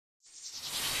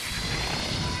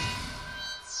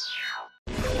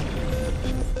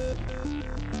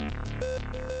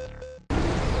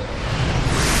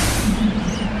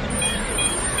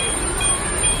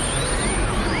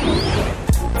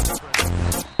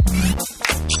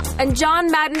And John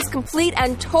Madden's complete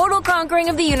and total conquering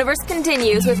of the universe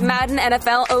continues with Madden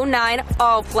NFL 09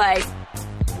 All Play.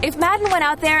 If Madden went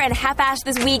out there and half-assed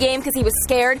this Wii game because he was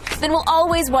scared, then we'll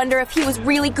always wonder if he was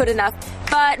really good enough.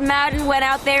 But Madden went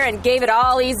out there and gave it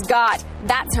all he's got.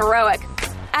 That's heroic.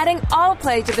 Adding All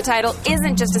Play to the title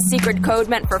isn't just a secret code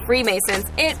meant for Freemasons.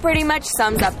 It pretty much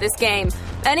sums up this game.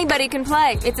 Anybody can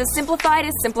play. It's as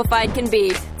simplified can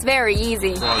be. It's very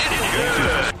easy.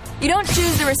 You don't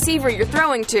choose the receiver you're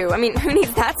throwing to. I mean, who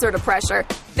needs that sort of pressure?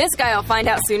 This guy will find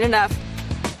out soon enough.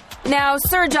 Now,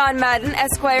 Sir John Madden,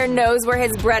 Esquire, knows where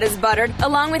his bread is buttered.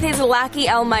 Along with his lackey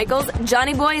Al Michaels,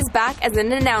 Johnny Boy is back as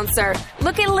an announcer.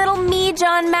 Look at little me,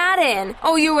 John Madden.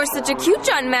 Oh, you are such a cute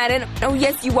John Madden. Oh,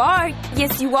 yes, you are.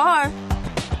 Yes, you are.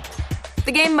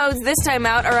 The game modes this time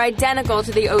out are identical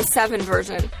to the 07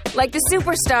 version, like the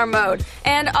Superstar mode,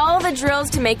 and all the drills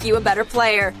to make you a better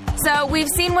player. So, we've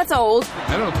seen what's old.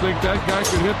 I don't think that guy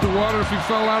could hit the water if he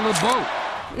fell out of the boat.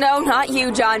 No, not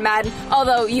you, John Madden,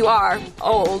 although you are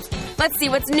old. Let's see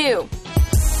what's new.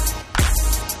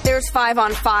 There's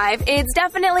 5-on-5. It's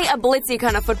definitely a blitzy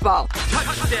kind of football.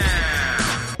 Touchdown!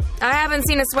 I haven't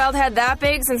seen a swelled head that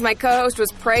big since my co-host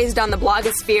was praised on the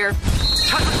blogosphere.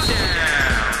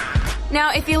 Touchdown!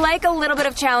 Now, if you like a little bit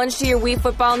of challenge to your Wii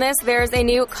footballness, there's a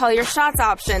new Call Your Shots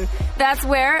option. That's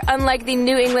where, unlike the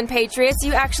New England Patriots,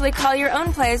 you actually call your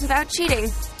own plays without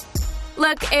cheating.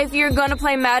 Look, if you're gonna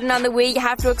play Madden on the Wii, you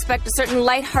have to expect a certain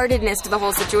lightheartedness to the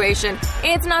whole situation.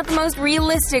 It's not the most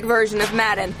realistic version of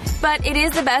Madden, but it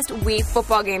is the best Wii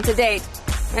football game to date.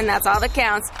 And that's all that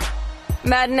counts.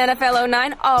 Madden NFL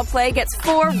 09 All Play gets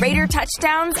 4 Raider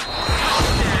touchdowns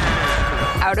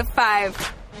out of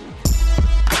 5.